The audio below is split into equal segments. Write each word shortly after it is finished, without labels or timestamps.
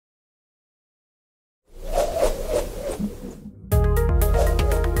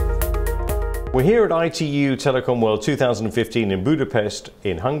We're here at ITU Telecom World 2015 in Budapest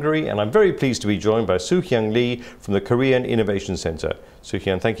in Hungary, and I'm very pleased to be joined by Soohyun Lee from the Korean Innovation Center.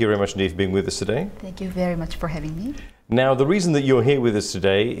 Soohyun, thank you very much indeed for being with us today. Thank you very much for having me. Now, the reason that you're here with us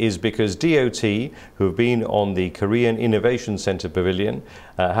today is because DOT, who have been on the Korean Innovation Center Pavilion,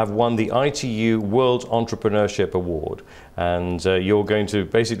 have won the ITU World Entrepreneurship Award. And you're going to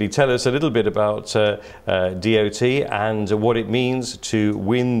basically tell us a little bit about DOT and what it means to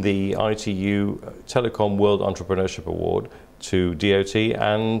win the ITU Telecom World Entrepreneurship Award to DOT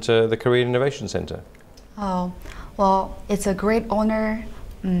and the Korean Innovation Center. Oh, well, it's a great honor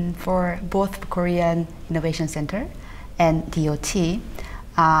for both Korean Innovation Center and DOT.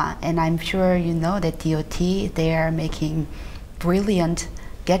 And I'm sure you know that DOT, they are making brilliant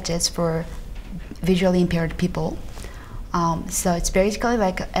gadgets for visually impaired people. So it's basically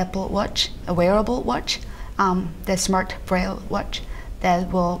like an Apple Watch, a wearable watch, the smart braille watch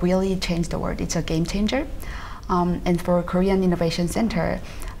that will really change the world. It's a game changer. And for Korean Innovation Center,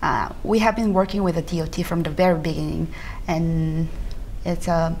 we have been working with the DOT from the very beginning, and it's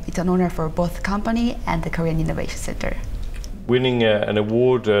an honor for both the company and the Korean Innovation Center. Winning an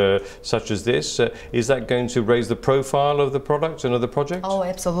award such as this, is that going to raise the profile of the product and of the project? Oh,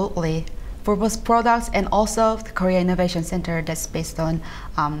 absolutely. For both products and also the Korean Innovation Center that's based on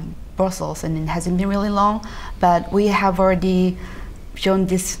Brussels, and it hasn't been really long, but we have already shown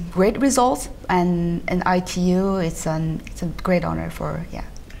these great results, and ITU, it's a great honor for, yeah.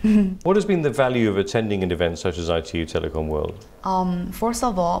 What has been the value of attending an event such as ITU Telecom World? First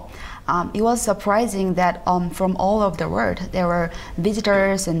of all, it was surprising that from all over the world there were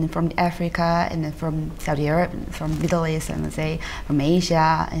visitors, and from Africa, and from Saudi Arabia, from Middle East, and say from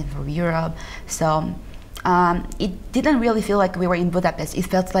Asia, and from Europe. So it didn't really feel like we were in Budapest. It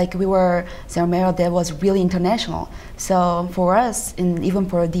felt like we were somewhere that was really international. So for us, and even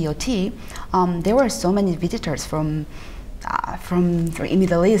for DOT, there were so many visitors from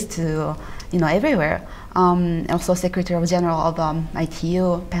Middle East to everywhere. Also, Secretary General of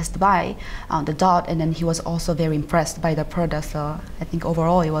ITU passed by the DOT, and then he was also very impressed by the product. So I think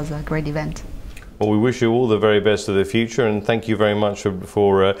overall it was a great event. Well, we wish you all the very best for the future, and thank you very much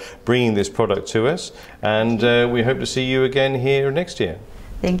for bringing this product to us. And we hope to see you again here next year.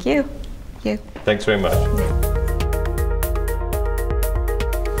 Thank you. Thank you. Thanks very much. Yeah.